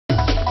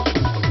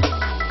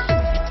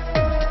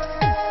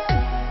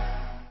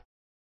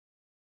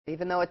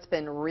Even though it's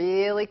been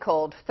really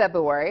cold,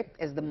 February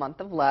is the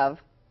month of love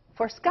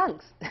for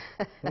skunks.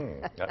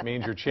 That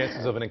means your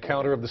chances of an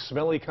encounter of the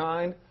smelly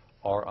kind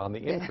are on the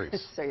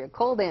increase. So you're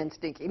cold and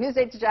stinky. News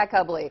 8's Jack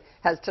Hubley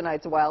has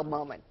tonight's wild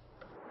moment.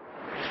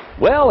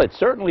 Well, it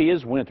certainly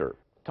is winter.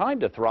 Time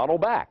to throttle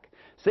back,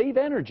 save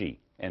energy,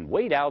 and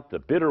wait out the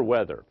bitter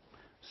weather.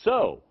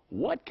 So,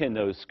 what can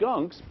those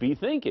skunks be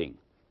thinking?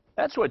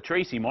 That's what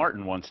Tracy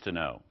Martin wants to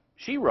know.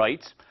 She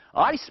writes,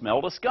 "I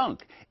smelled a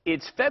skunk.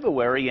 It's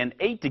February and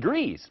 8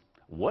 degrees.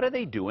 What are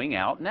they doing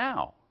out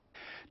now?"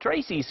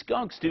 Tracy,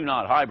 skunks do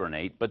not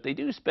hibernate, but they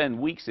do spend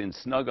weeks in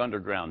snug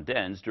underground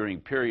dens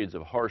during periods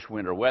of harsh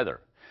winter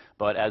weather.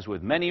 But as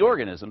with many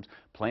organisms,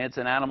 plants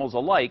and animals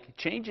alike,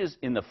 changes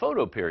in the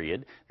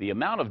photoperiod, the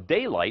amount of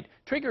daylight,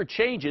 trigger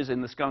changes in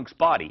the skunk's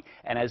body.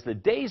 And as the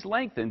days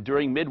lengthen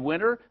during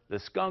midwinter, the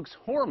skunk's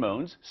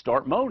hormones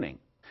start moaning.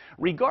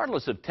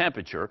 Regardless of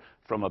temperature,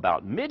 from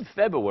about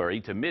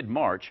mid-February to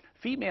mid-March,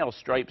 female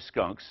striped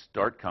skunks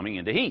start coming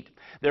into heat.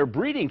 Their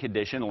breeding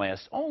condition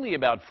lasts only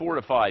about 4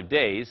 to 5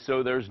 days,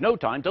 so there's no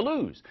time to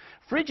lose.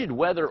 Frigid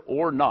weather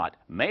or not,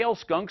 male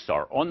skunks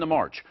are on the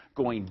march,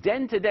 going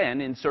den to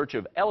den in search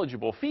of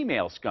eligible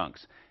female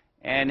skunks.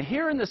 And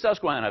here in the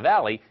Susquehanna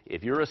Valley,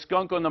 if you're a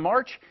skunk on the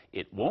march,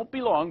 it won't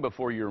be long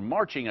before you're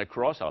marching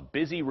across a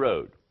busy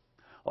road.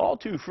 All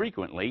too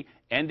frequently,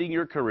 ending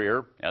your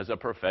career as a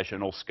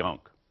professional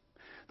skunk.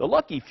 The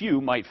lucky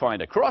few might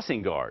find a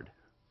crossing guard,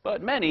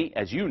 but many,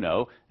 as you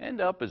know, end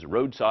up as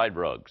roadside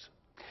rugs.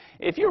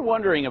 If you're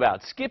wondering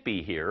about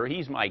Skippy here,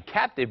 he's my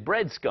captive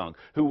bred skunk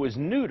who was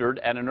neutered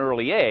at an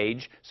early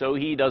age, so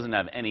he doesn't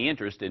have any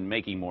interest in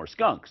making more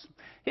skunks.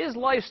 His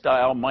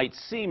lifestyle might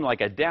seem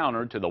like a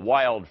downer to the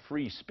wild,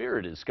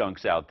 free-spirited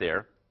skunks out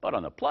there, but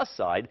on the plus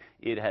side,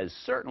 it has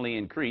certainly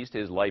increased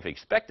his life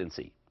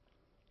expectancy.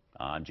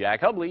 I'm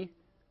Jack Hubley,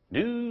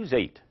 News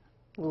 8.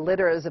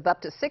 Litters of up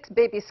to 6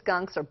 baby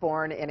skunks are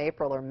born in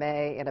April or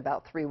May. In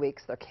about 3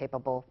 weeks, they're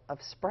capable of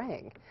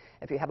spraying.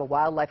 If you have a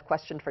wildlife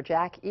question for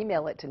Jack,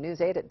 email it to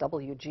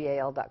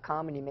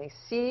news8@wgal.com, and you may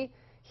see,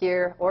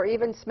 hear, or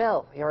even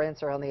smell your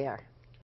answer on the air.